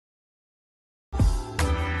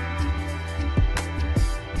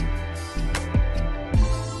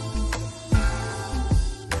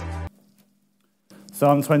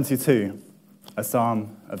Psalm 22, a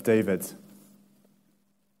psalm of David.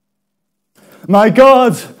 My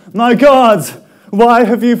God, why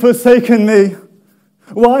have you forsaken me?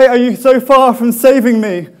 Why are you so far from saving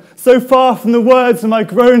me, so far from the words of my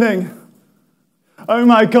groaning? Oh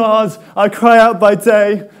my God, I cry out by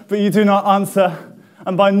day, but you do not answer,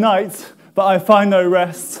 and by night, but I find no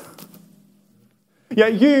rest.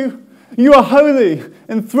 Yet you are holy,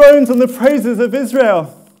 enthroned on the praises of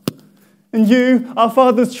Israel. And you, our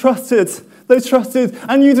fathers, trusted. They trusted,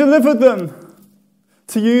 and you delivered them.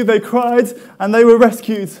 To you they cried, and they were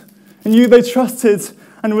rescued. In you they trusted,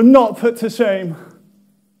 and were not put to shame.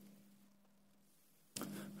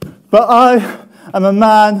 But I am a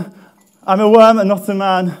man, I'm a worm and not a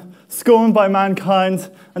man, scorned by mankind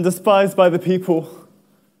and despised by the people.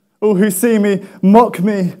 All who see me mock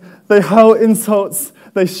me. They hurl insults.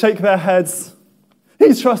 They shake their heads.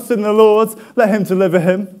 He trusts in the Lord. Let him deliver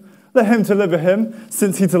him. Let him deliver him,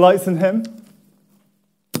 since he delights in him.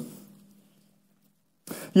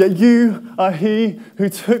 Yet you are he who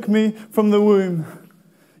took me from the womb.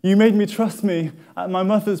 You made me trust me at my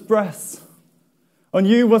mother's breast. On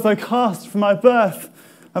you was I cast from my birth,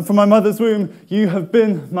 and from my mother's womb you have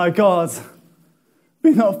been my God.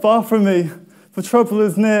 Be not far from me, for trouble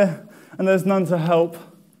is near, and there's none to help.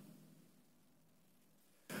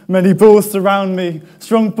 Many bulls surround me.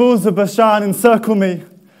 Strong bulls of Bashan encircle me.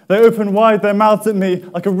 They open wide their mouths at me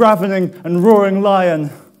like a ravening and roaring lion.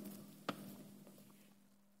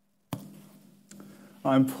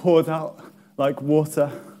 I am poured out like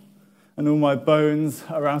water, and all my bones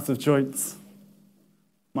are out of joints.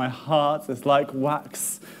 My heart is like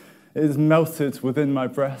wax. It is melted within my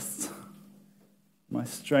breast. My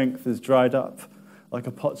strength is dried up like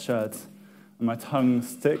a potsherd, and my tongue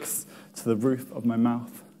sticks to the roof of my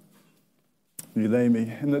mouth. You lay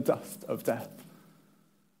me in the dust of death.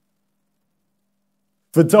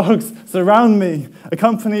 For dogs surround me, a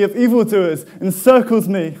company of evildoers encircles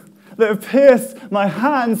me. They have pierced my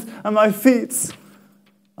hands and my feet.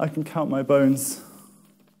 I can count my bones.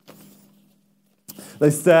 They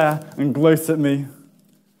stare and gloat at me.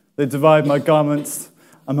 They divide my garments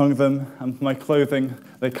among them, and for my clothing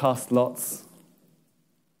they cast lots.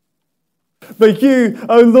 But you,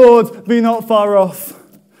 O Lord, be not far off.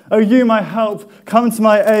 O you, my help, come to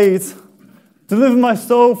my aid. Deliver my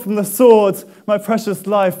soul from the sword, my precious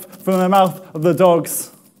life from the mouth of the dogs.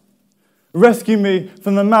 Rescue me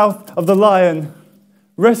from the mouth of the lion.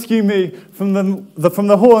 Rescue me from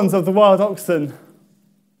the horns of the wild oxen.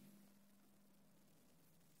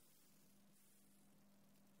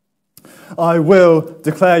 I will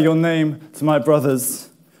declare your name to my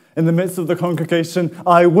brothers. In the midst of the congregation,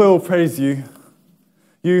 I will praise you.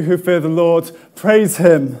 You who fear the Lord, praise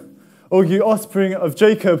him. All you offspring of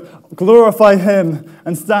Jacob, glorify him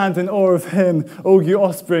and stand in awe of him, all you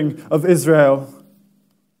offspring of Israel.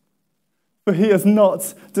 For he has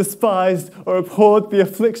not despised or abhorred the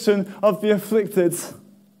affliction of the afflicted,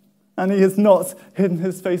 and he has not hidden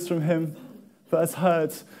his face from him, but has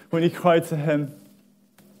heard when he cried to him.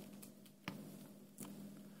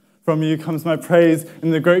 From you comes my praise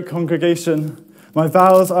in the great congregation. My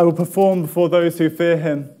vows I will perform before those who fear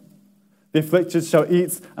him. The afflicted shall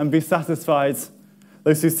eat and be satisfied.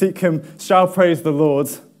 Those who seek him shall praise the Lord.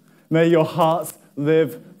 May your hearts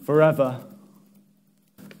live forever.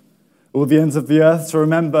 All the ends of the earth shall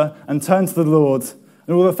remember and turn to the Lord,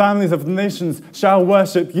 and all the families of the nations shall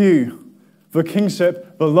worship you. For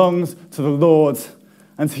kingship belongs to the Lord,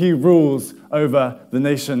 and he rules over the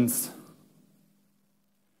nations.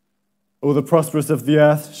 All the prosperous of the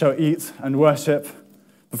earth shall eat and worship.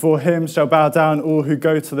 Before him shall bow down all who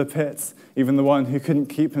go to the pit, even the one who couldn't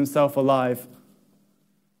keep himself alive.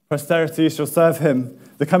 Posterity shall serve him.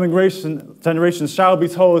 The coming generations shall be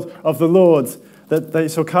told of the Lord, that they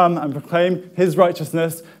shall come and proclaim his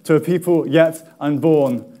righteousness to a people yet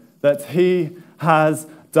unborn, that he has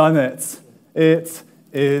done it. It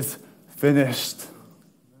is finished.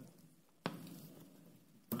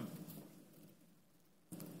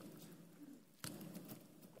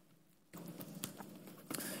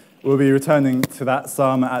 We'll be returning to that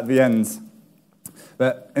psalm at the end.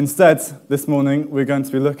 But instead, this morning, we're going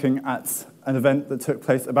to be looking at an event that took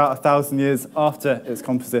place about 1,000 years after its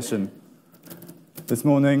composition. This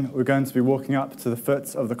morning, we're going to be walking up to the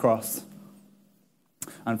foot of the cross.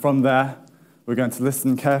 And from there, we're going to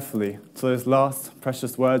listen carefully to those last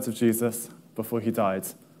precious words of Jesus before he died.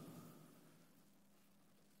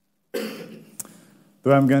 The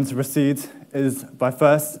way I'm going to proceed is by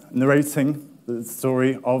first narrating the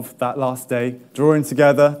story of that last day, drawing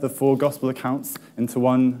together the four gospel accounts into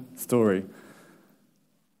one story.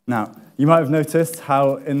 Now, you might have noticed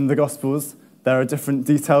how in the Gospels There are different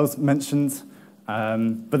details mentioned,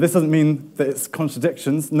 but this doesn't mean that it's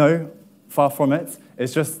contradictions. No, far from it.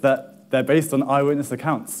 It's just that they're based on eyewitness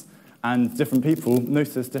accounts, and different people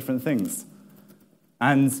notice different things.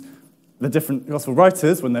 And the different gospel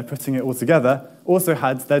writers, when they're putting it all together, also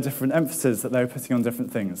had their different emphasis that they were putting on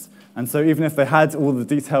different things. And so even if they had all the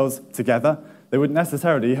details together, they wouldn't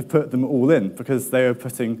necessarily have put them all in, because they were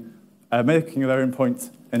making their own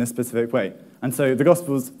point in a specific way. And so the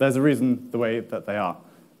Gospels, there's a reason the way that they are.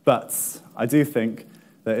 But I do think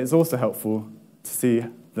that it's also helpful to see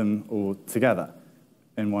them all together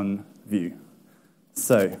in one view.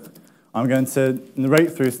 So I'm going to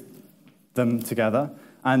narrate through them together.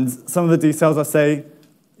 And some of the details I say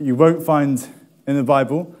you won't find in the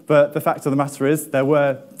Bible, but the fact of the matter is there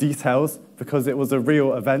were details because it was a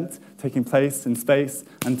real event taking place in space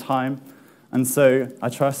and time. And so I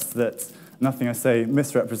trust that nothing I say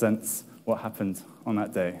misrepresents what happened on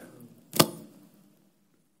that day.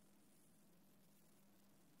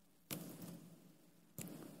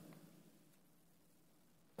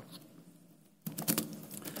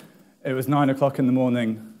 It was 9 o'clock in the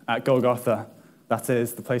morning at Golgotha, that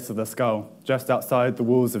is, the place of the skull, just outside the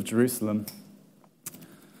walls of Jerusalem.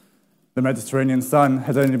 The Mediterranean sun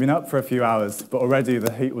had only been up for a few hours, but already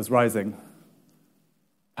the heat was rising.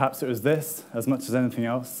 Perhaps it was this, as much as anything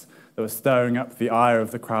else, that was stirring up the ire of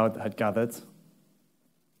the crowd that had gathered.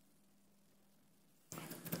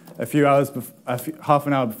 Half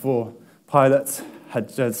an hour before, Pilate,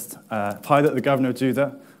 the governor of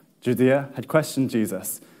Judea, had questioned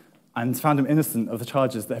Jesus and found him innocent of the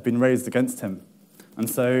charges that had been raised against him. And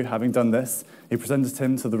so, having done this, he presented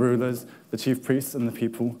him to the rulers, the chief priests, and the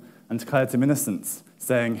people, and declared him innocent,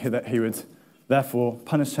 saying that he would therefore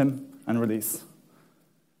punish him and release.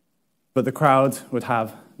 But the crowd would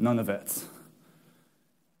have none of it.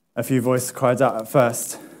 A few voices cried out at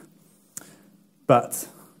first, but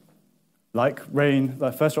like rain,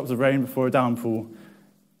 like first drops of rain before a downpour,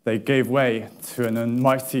 they gave way to an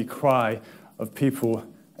almighty cry of people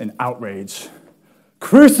in outrage.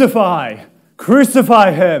 Crucify!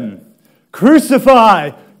 Crucify him!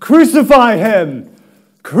 Crucify! Crucify him!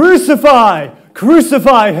 Crucify!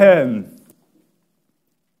 Crucify him!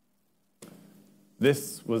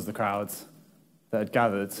 This was the crowd that had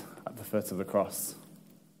gathered at the foot of the cross,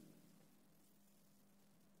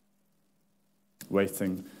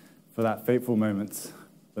 waiting for that fateful moment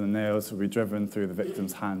when the nails would be driven through the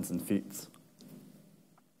victim's hands and feet.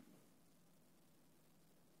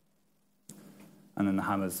 And then the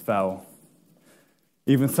hammers fell.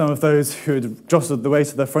 Even some of those who had jostled the way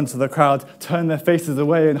to the front of the crowd turned their faces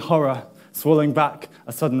away in horror, swallowing back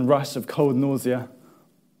a sudden rush of cold nausea.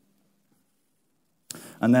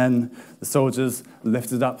 And then the soldiers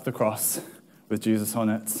lifted up the cross with Jesus on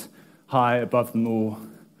it, high above them all,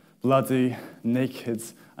 bloody, naked,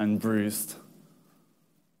 and bruised.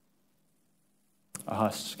 A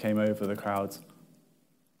hush came over the crowd.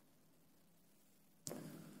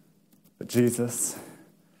 But Jesus,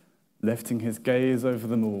 lifting his gaze over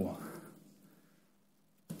them all,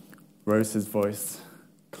 rose his voice,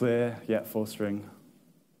 clear yet faltering.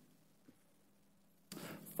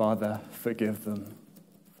 Father, forgive them,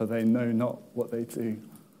 for they know not what they do.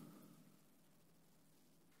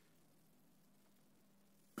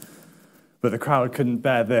 But the crowd couldn't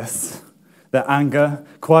bear this. Their anger,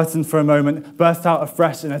 quietened for a moment, burst out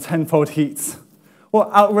afresh in a tenfold heat.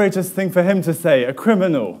 What outrageous thing for him to say, a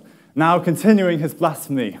criminal, now continuing his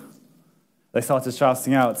blasphemy. They started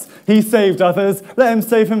shouting out, "He saved others, let him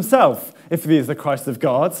save himself, if he is the Christ of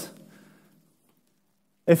God.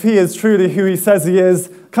 If he is truly who he says he is,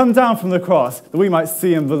 come down from the cross, that we might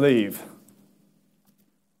see and believe."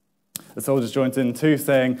 The soldiers joined in too,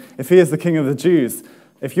 saying, "If he is the king of the Jews,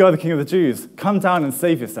 if you are the king of the Jews, come down and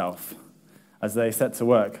save yourself," as they set to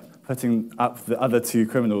work, putting up the other two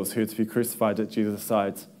criminals who were to be crucified at Jesus'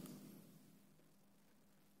 side.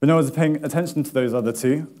 But no one was paying attention to those other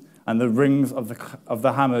two, and the rings of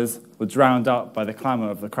the hammers were drowned out by the clamour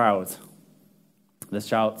of the crowd. The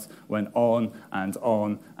shouts went on and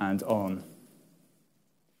on and on.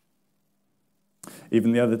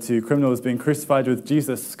 Even the other two criminals being crucified with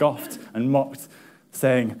Jesus scoffed and mocked,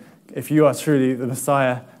 saying, "If you are truly the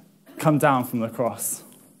Messiah, come down from the cross."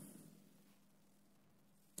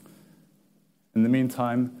 In the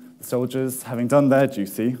meantime, the soldiers, having done their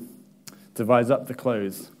duty, divided up the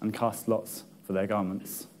clothes and cast lots for their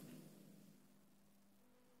garments.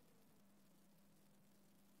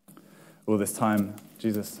 All this time,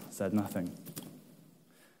 Jesus said nothing.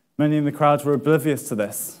 Many in the crowd were oblivious to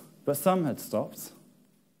this, but some had stopped.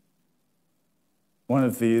 One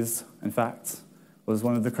of these, in fact, was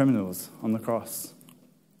one of the criminals on the cross.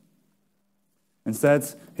 Instead,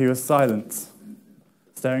 he was silent,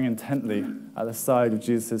 staring intently at the side of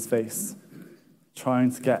Jesus' face,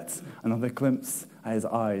 trying to get another glimpse at his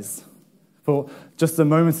eyes. For just a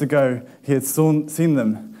moment ago, he had seen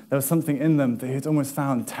them. There was something in them that he had almost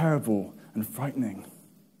found terrible and frightening.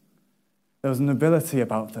 There was a nobility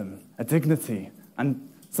about them, a dignity, and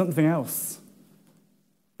something else.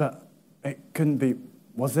 But it couldn't be,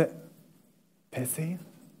 was it pity?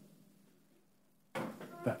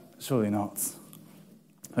 But surely not.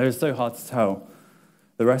 It was so hard to tell.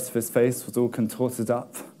 The rest of his face was all contorted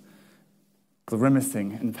up,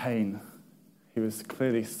 grimacing in pain. He was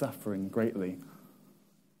clearly suffering greatly.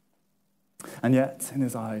 And yet, in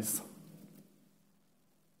his eyes,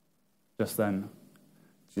 just then,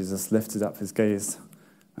 Jesus lifted up his gaze,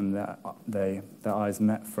 and their eyes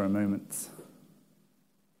met for a moment.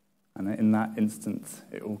 And in that instant,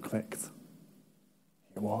 it all clicked.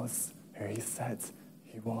 He was who he said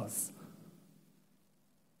he was.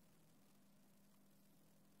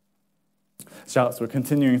 Shouts were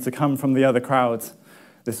continuing to come from the other crowd.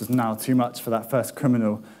 This was now too much for that first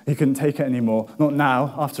criminal. He couldn't take it anymore, not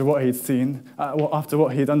now, after what he'd seen, after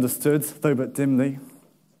what he'd understood, though but dimly.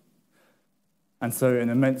 And so in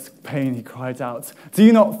immense pain he cried out, "Do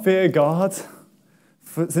you not fear God,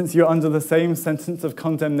 since you're under the same sentence of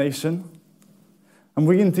condemnation? And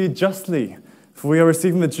we indeed justly, for we are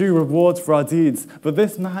receiving the due reward for our deeds, but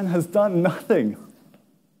this man has done nothing."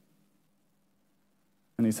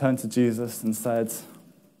 And he turned to Jesus and said,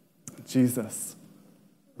 "Jesus,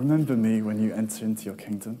 remember me when you enter into your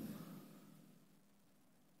kingdom."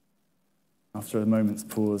 After a moment's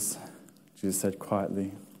pause, Jesus said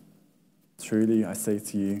quietly, "Truly I say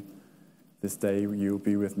to you, this day you will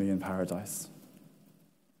be with me in paradise."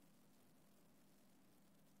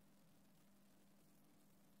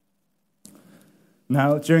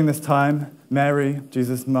 Now, during this time, Mary,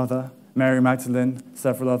 Jesus' mother, Mary Magdalene,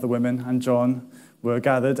 several other women, and John were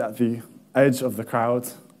gathered at the edge of the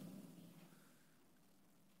crowd.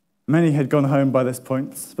 Many had gone home by this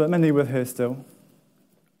point, but many were here still.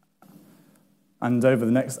 And over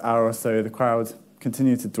the next hour or so, the crowd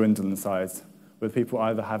continued to dwindle in size, with people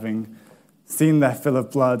either having seen their fill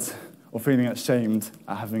of blood or feeling ashamed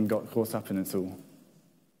at having got caught up in it all.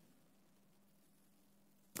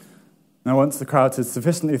 Now, once the crowd had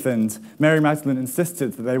sufficiently thinned, Mary Magdalene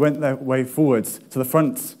insisted that they went their way forward to the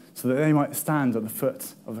front so that they might stand at the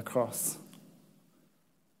foot of the cross.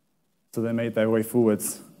 So they made their way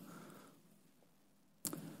forwards.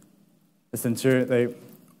 The centurion,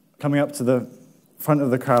 coming up to the front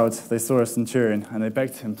of the crowd, they saw a centurion and they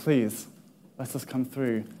begged him, "Please, let us come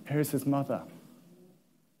through. Here is his mother."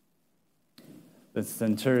 The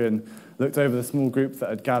centurion looked over the small group that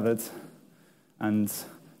had gathered and,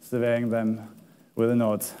 surveying them with a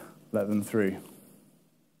nod, let them through.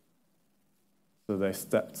 So they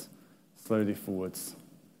stepped slowly forwards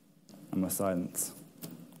and were silent.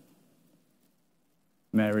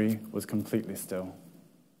 Mary was completely still,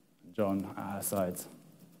 John at her side.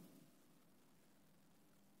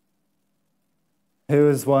 Here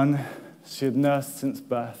was one she had nursed since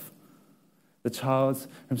birth, the child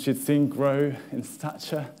whom she had seen grow in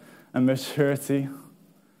stature and maturity,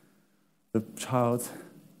 the child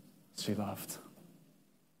she loved.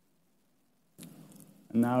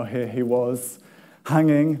 And now here he was,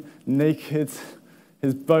 hanging naked,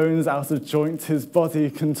 his bones out of joint, his body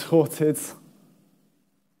contorted.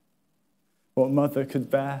 What mother could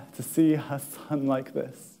bear to see her son like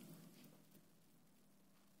this?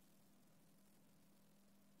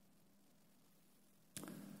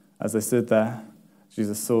 As they stood there,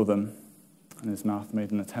 Jesus saw them, and his mouth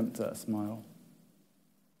made an attempt at a smile.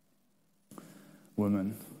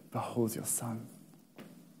 "Woman, behold your son."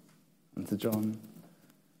 And to John,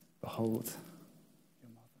 "Behold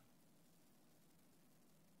your mother."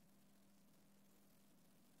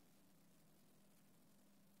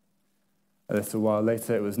 A little while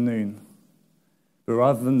later, it was noon. But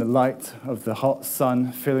rather than the light of the hot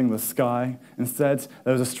sun filling the sky, instead,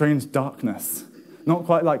 there was a strange darkness, not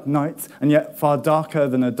quite like night, and yet far darker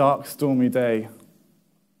than a dark, stormy day.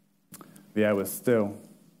 The air was still.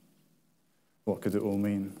 What could it all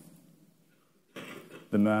mean?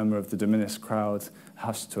 The murmur of the diminished crowd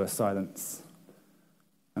hushed to a silence,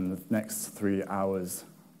 and the next 3 hours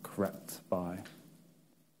crept by.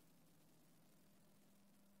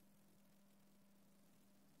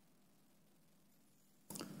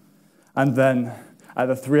 And then, at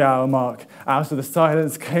the 3-hour mark, out of the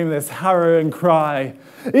silence came this harrowing cry,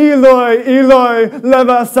 "Eloi, Eloi,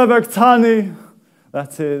 lema sabachthani."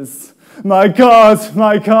 That is, my God,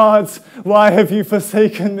 why have you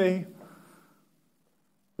forsaken me?"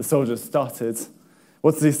 The soldiers started.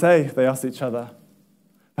 What does he say? They asked each other.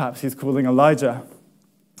 Perhaps he's calling Elijah.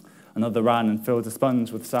 Another ran and filled a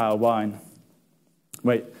sponge with sour wine.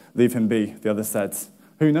 Wait, leave him be, the other said.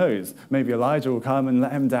 Who knows? Maybe Elijah will come and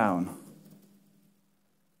let him down.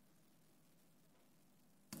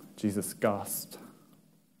 Jesus gasped,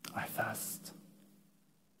 I thirst.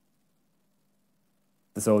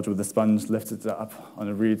 The soldier with the sponge lifted it up on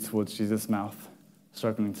a reed towards Jesus' mouth,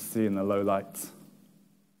 struggling to see in the low light.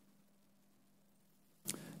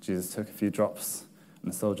 Jesus took a few drops,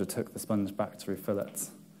 and the soldier took the sponge back to refill it.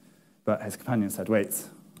 But his companion said, wait,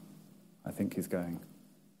 I think he's going.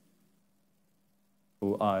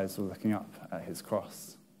 All eyes were looking up at his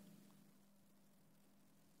cross.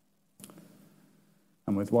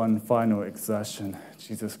 And with one final exertion,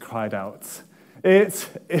 Jesus cried out, it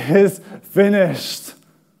is finished.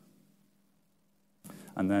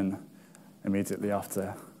 And then, immediately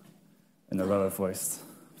after, in a lower voice,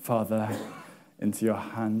 Father, into your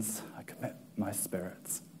hands I commit my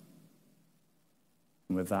spirit.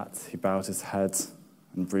 And with that, he bowed his head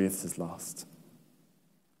and breathed his last.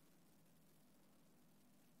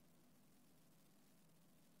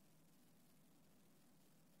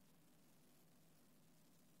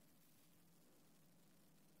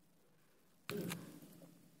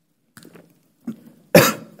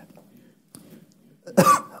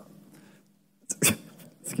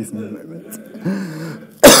 Excuse me a moment.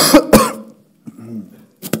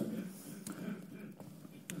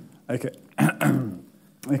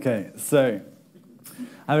 Okay, so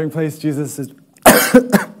having placed Jesus'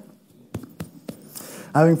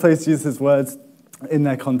 words in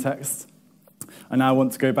their context, I now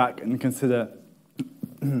want to go back and consider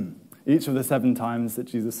each of the 7 times that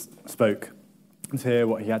Jesus spoke, to hear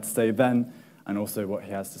what he had to say then and also what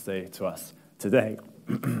he has to say to us today.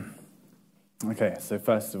 Okay, so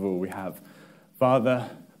first of all, we have,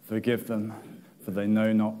 Father, forgive them, for they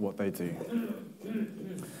know not what they do.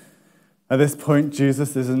 At this point,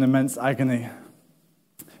 Jesus is in immense agony.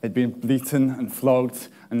 He'd been beaten and flogged,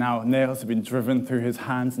 and now nails had been driven through his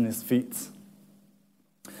hands and his feet.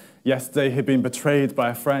 Yesterday, he'd been betrayed by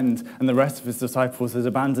a friend, and the rest of his disciples had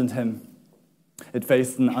abandoned him. He'd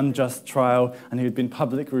faced an unjust trial, and he had been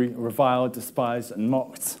publicly reviled, despised, and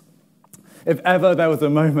mocked. If ever there was a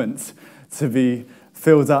moment to be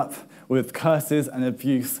filled up with curses and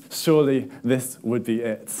abuse, surely this would be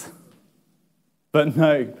it. But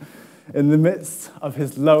no, in the midst of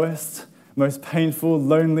his lowest, most painful,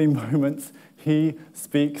 lonely moment, he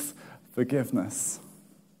speaks forgiveness.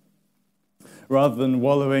 Rather than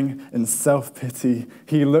wallowing in self-pity,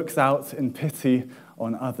 he looks out in pity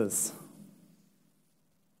on others.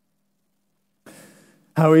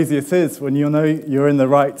 How easy it is when you know you're in the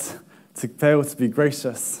right to fail to be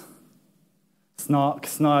gracious.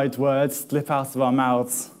 Snide words slip out of our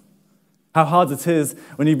mouths. How hard it is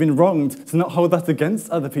when you've been wronged to not hold that against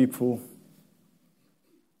other people.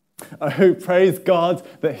 Oh, praise God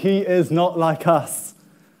that he is not like us.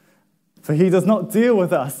 For he does not deal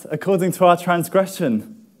with us according to our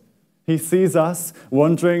transgression. He sees us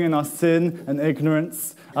wandering in our sin and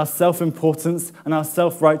ignorance, our self-importance and our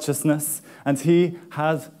self-righteousness, and he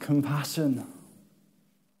has compassion.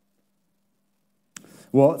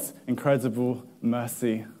 What incredible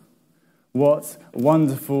mercy. What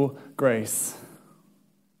wonderful grace.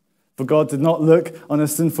 For God did not look on a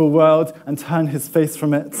sinful world and turn his face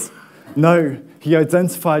from it. No, he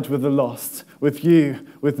identified with the lost, with you,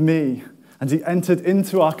 with me, and he entered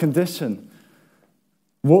into our condition,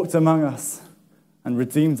 walked among us, and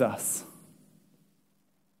redeemed us.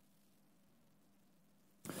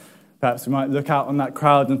 Perhaps we might look out on that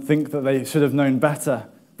crowd and think that they should have known better,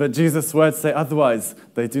 but Jesus' words say otherwise.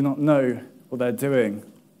 They do not know what they're doing.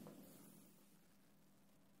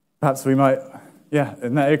 Perhaps we might,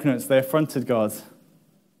 in their ignorance, they affronted God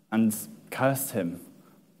and cursed him.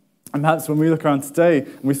 And perhaps when we look around today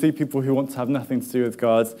and we see people who want to have nothing to do with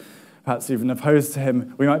God, perhaps even opposed to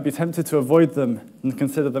him, we might be tempted to avoid them and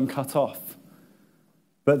consider them cut off.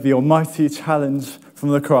 But the almighty challenge from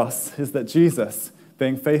the cross is that Jesus,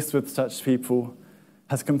 being faced with such people,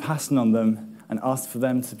 has compassion on them and asks for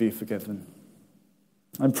them to be forgiven.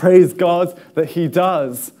 And praise God that he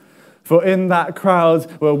does, for in that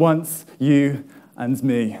crowd were once you and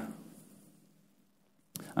me.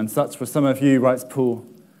 And such were some of you, writes Paul,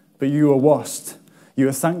 but you were washed, you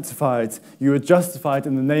were sanctified, you were justified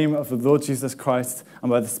in the name of the Lord Jesus Christ and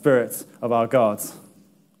by the Spirit of our God.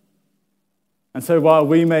 And so while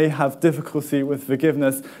we may have difficulty with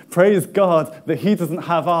forgiveness, praise God that he doesn't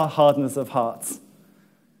have our hardness of heart.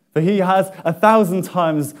 For he has 1,000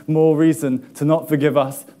 times more reason to not forgive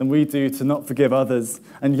us than we do to not forgive others,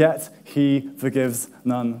 and yet he forgives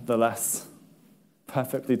nonetheless.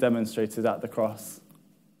 perfectly demonstrated at the cross.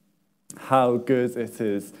 How good it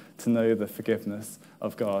is to know the forgiveness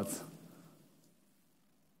of God.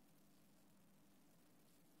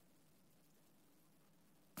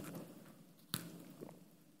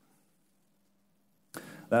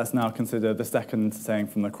 Let's now consider the second saying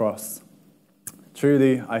from the cross.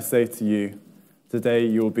 Truly, I say to you, today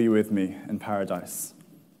you will be with me in paradise.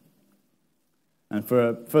 And for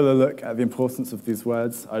a further look at the importance of these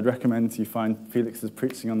words, I'd recommend you find Felix's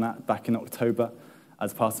preaching on that back in October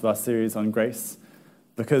as part of our series on grace,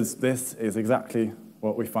 because this is exactly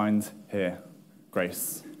what we find here,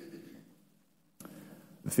 grace.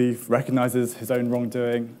 The thief recognizes his own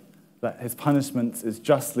wrongdoing, that his punishment is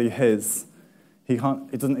justly his. He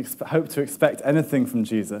doesn't hope to expect anything from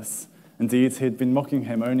Jesus. Indeed, he had been mocking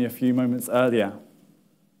him only a few moments earlier.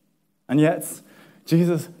 And yet,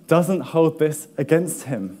 Jesus doesn't hold this against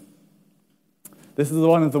him. This is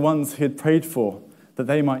one of the ones he had prayed for, that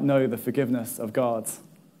they might know the forgiveness of God.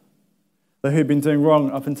 Though he had been doing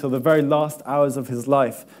wrong up until the very last hours of his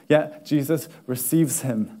life, yet Jesus receives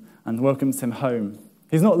him and welcomes him home.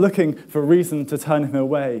 He's not looking for a reason to turn him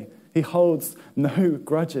away. He holds no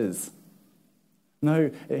grudges.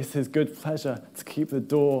 No, it is his good pleasure to keep the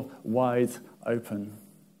door wide open.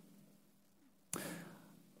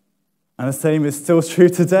 And the same is still true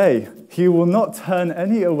today. He will not turn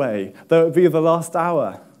any away, though it be the last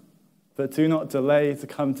hour. But do not delay to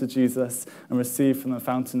come to Jesus and receive from the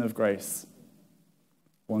fountain of grace.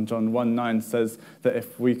 1 John 1:9 says that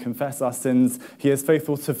if we confess our sins, he is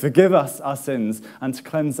faithful to forgive us our sins and to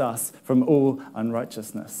cleanse us from all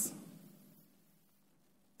unrighteousness.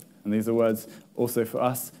 And these are words also for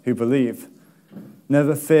us who believe.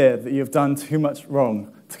 Never fear that you have done too much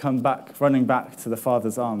wrong to come back, running back to the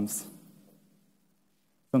Father's arms.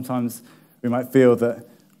 Sometimes we might feel that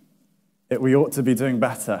we ought to be doing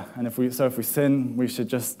better, and if we sin, we should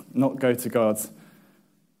just not go to God.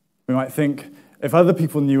 We might think, if other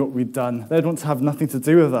people knew what we'd done, they'd want to have nothing to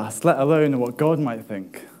do with us, let alone what God might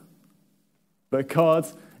think. But God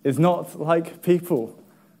is not like people,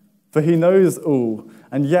 for he knows all,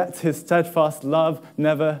 and yet his steadfast love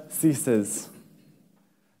never ceases.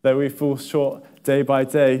 Though we fall short day by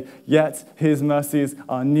day, yet his mercies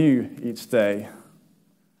are new each day.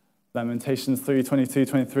 Lamentations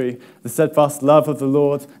 3:22-23, the steadfast love of the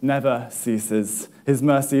Lord never ceases. His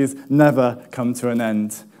mercies never come to an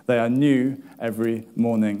end. They are new every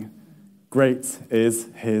morning. Great is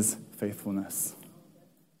his faithfulness.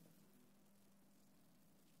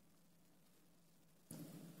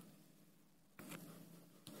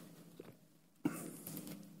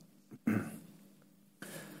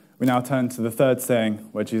 We now turn to the third saying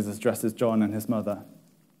where Jesus addresses John and his mother.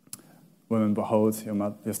 Woman, behold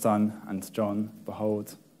your son, and John,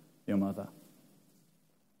 behold your mother.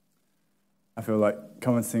 I feel like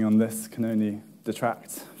commenting on this can only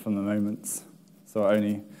detract from the moment, so I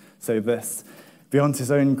only say this. Beyond his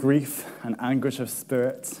own grief and anguish of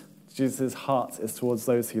spirit, Jesus' heart is towards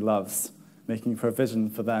those he loves, making provision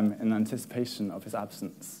for them in anticipation of his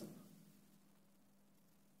absence.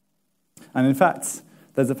 And in fact,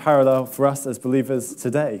 there's a parallel for us as believers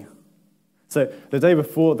today. So the day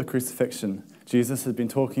before the crucifixion, Jesus had been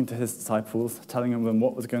talking to his disciples, telling them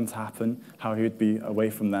what was going to happen, how he would be away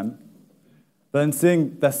from them. But then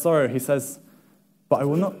seeing their sorrow, he says, "But I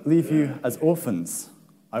will not leave you as orphans.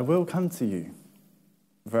 I will come to you,"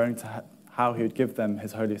 referring to how he would give them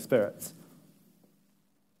his Holy Spirit.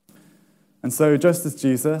 And so just as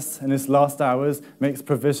Jesus, in his last hours, makes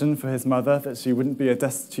provision for his mother that she wouldn't be a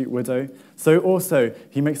destitute widow, so also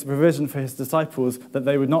he makes a provision for his disciples that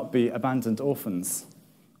they would not be abandoned orphans.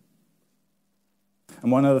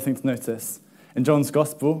 And one other thing to notice, in John's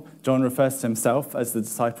Gospel, John refers to himself as the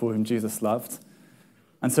disciple whom Jesus loved.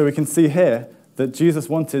 And so we can see here that Jesus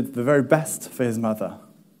wanted the very best for his mother.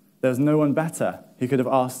 There was no one better he could have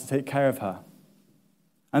asked to take care of her.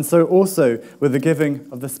 And so also with the giving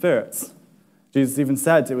of the Spirit, Jesus even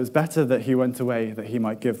said it was better that he went away that he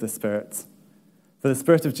might give the Spirit. For the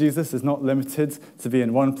Spirit of Jesus is not limited to be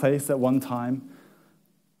in one place at one time,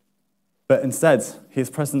 but instead he is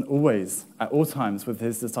present always, at all times with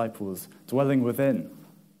his disciples, dwelling within.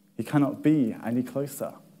 He cannot be any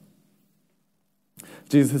closer.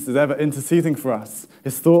 Jesus is ever interceding for us.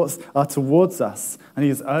 His thoughts are towards us, and he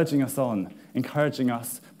is urging us on, encouraging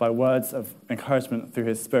us by words of encouragement through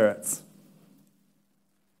his Spirit.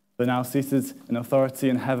 But now seated in authority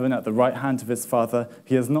in heaven at the right hand of his Father,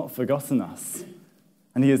 he has not forgotten us.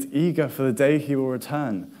 And he is eager for the day he will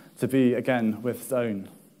return to be again with his own.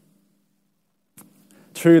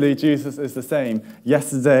 Truly, Jesus is the same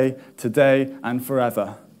yesterday, today, and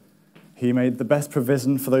forever. He made the best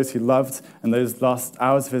provision for those he loved in those last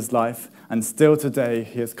hours of his life, and still today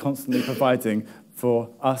he is constantly providing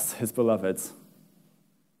for us, his beloved.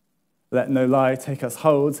 Let no lie take us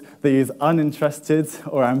hold that he is uninterested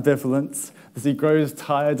or ambivalent, that he grows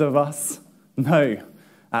tired of us. No,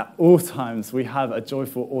 at all times we have a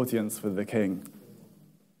joyful audience with the King.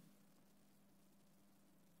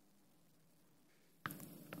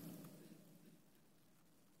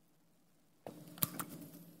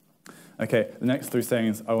 Okay, the next three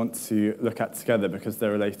sayings I want to look at together because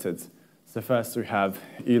they're related. So first we have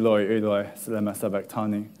Eloi, Eloi, lema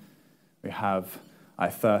sabachthani. We have I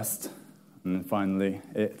thirst. And then finally,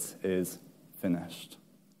 it is finished.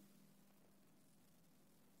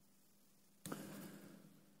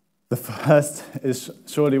 The first is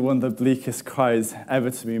surely one of the bleakest cries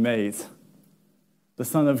ever to be made. The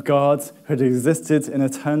Son of God, who had existed in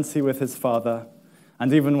eternity with his Father,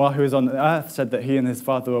 and even while he was on earth said that he and his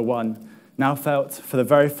Father were one, now felt for the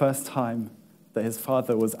very first time that his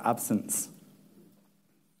Father was absent.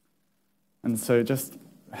 And so just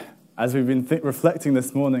as we've been reflecting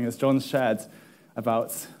this morning, as John shared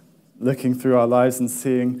about looking through our lives and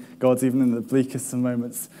seeing God even in the bleakest of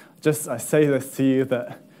moments, I say this to you,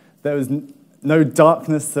 that there is no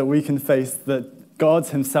darkness that we can face that God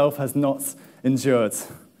himself has not endured. So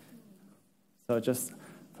I just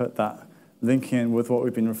put that linking in with what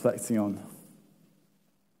we've been reflecting on.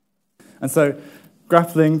 And so,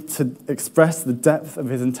 grappling to express the depth of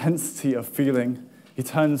his intensity of feeling, he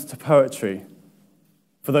turns to poetry.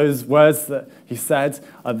 For those words that he said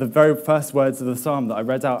are the very first words of the psalm that I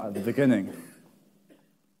read out at the beginning.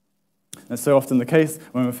 And so often the case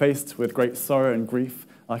when we're faced with great sorrow and grief,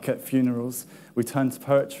 like at funerals, we turn to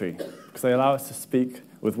poetry because they allow us to speak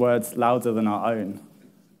with words louder than our own.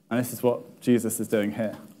 And this is what Jesus is doing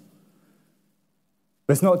here.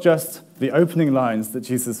 But it's not just the opening lines that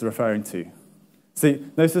Jesus is referring to. See,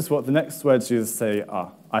 notice what the next words Jesus say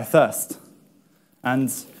are, I thirst.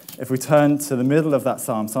 And if we turn to the middle of that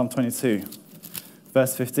psalm, Psalm 22,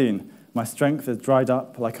 verse 15, my strength is dried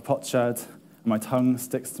up like a potsherd, and my tongue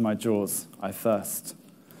sticks to my jaws. I thirst.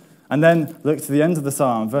 And then look to the end of the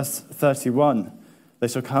psalm, verse 31. They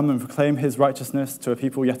shall come and proclaim his righteousness to a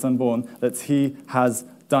people yet unborn, that he has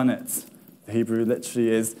done it. The Hebrew literally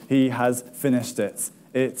is, he has finished it.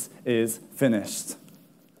 It is finished.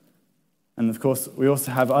 And of course, we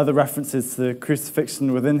also have other references to the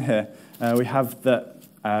crucifixion within here. We have that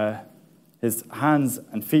his hands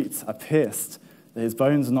and feet are pierced, that his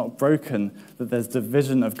bones are not broken, that there's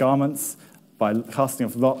division of garments by casting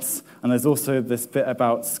of lots, and there's also this bit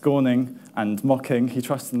about scorning and mocking. He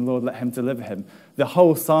trusts in the Lord, let him deliver him. The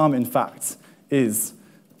whole psalm, in fact, is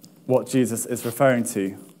what Jesus is referring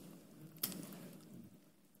to.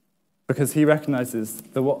 Because he recognizes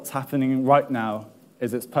that what's happening right now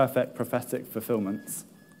is its perfect prophetic fulfillment.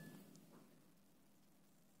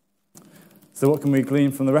 So what can we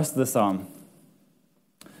glean from the rest of the psalm?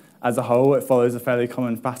 As a whole, it follows a fairly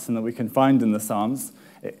common pattern that we can find in the Psalms.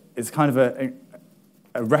 It's kind of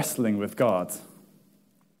a wrestling with God.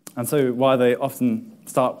 And so while they often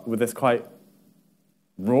start with this quite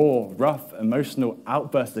raw, rough, emotional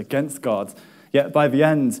outburst against God, yet by the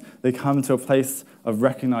end, they come to a place of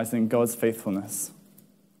recognizing God's faithfulness.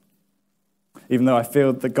 Even though I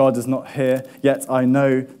feel that God is not here, yet I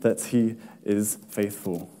know that he is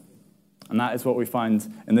faithful. And that is what we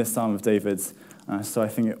find in this Psalm of David's. So I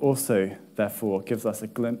think it also, therefore, gives us a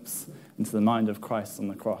glimpse into the mind of Christ on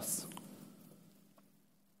the cross.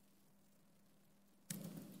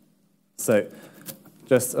 So,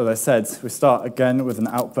 just as I said, we start again with an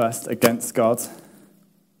outburst against God.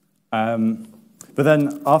 But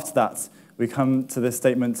then after that, we come to this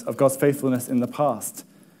statement of God's faithfulness in the past.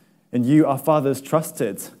 In you, our fathers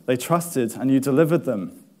trusted. They trusted, and you delivered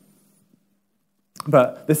them.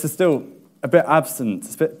 But this is still a bit absent,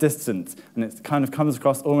 it's a bit distant, and it kind of comes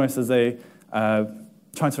across almost as a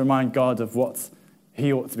trying to remind God of what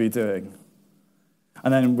he ought to be doing.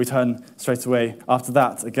 And then we turn straight away after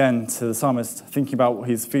that, again, to the psalmist thinking about what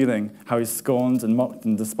he's feeling, how he's scorned and mocked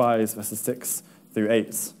and despised, verses 6 through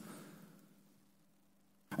 8.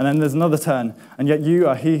 And then there's another turn, and yet you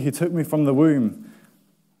are he who took me from the womb.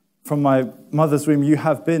 From my mother's womb you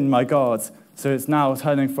have been my God. So it's now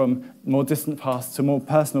turning from more distant past to more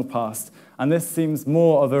personal past. And this seems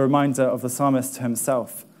more of a reminder of the psalmist to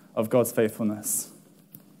himself of God's faithfulness.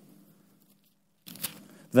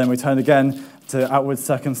 Then we turn again to outward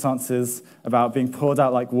circumstances about being poured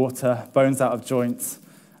out like water, bones out of joints,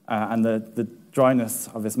 and the dryness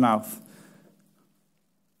of his mouth.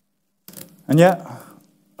 And yet,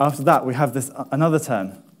 after that, we have this another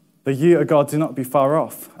turn. But you, O God, do not be far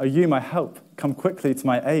off. O you, my help, come quickly to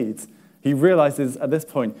my aid. He realizes at this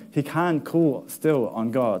point he can call still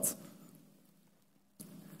on God.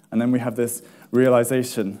 And then we have this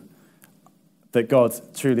realization that God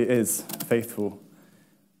truly is faithful.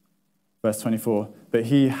 Verse 24, but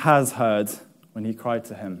he has heard when he cried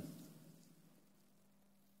to him.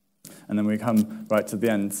 And then we come right to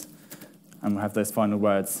the end and we have those final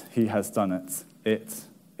words. He has done it. It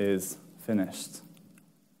is finished.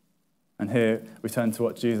 And here we turn to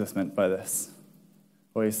what Jesus meant by this.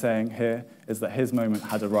 What he's saying here is that his moment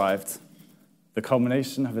had arrived. The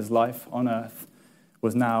culmination of his life on earth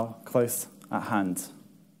was now close at hand,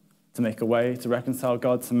 to make a way to reconcile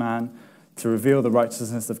God to man, to reveal the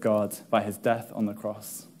righteousness of God by his death on the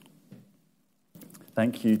cross.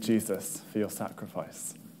 Thank you, Jesus, for your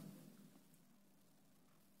sacrifice.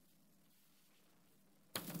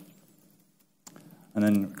 And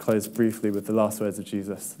then close briefly with the last words of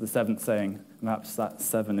Jesus, the seventh saying. Perhaps that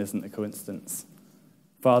 7 isn't a coincidence.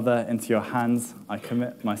 Father, into your hands I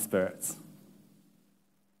commit my spirit.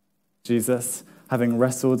 Jesus, having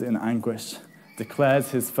wrestled in anguish,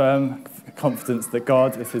 declares his firm confidence that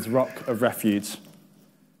God is his rock of refuge,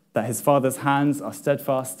 that his Father's hands are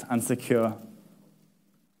steadfast and secure.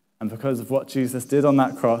 And because of what Jesus did on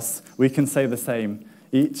that cross, we can say the same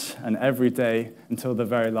each and every day until the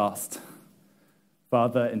very last.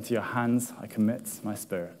 Father, into your hands I commit my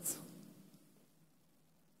spirit.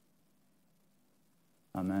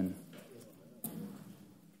 Amen.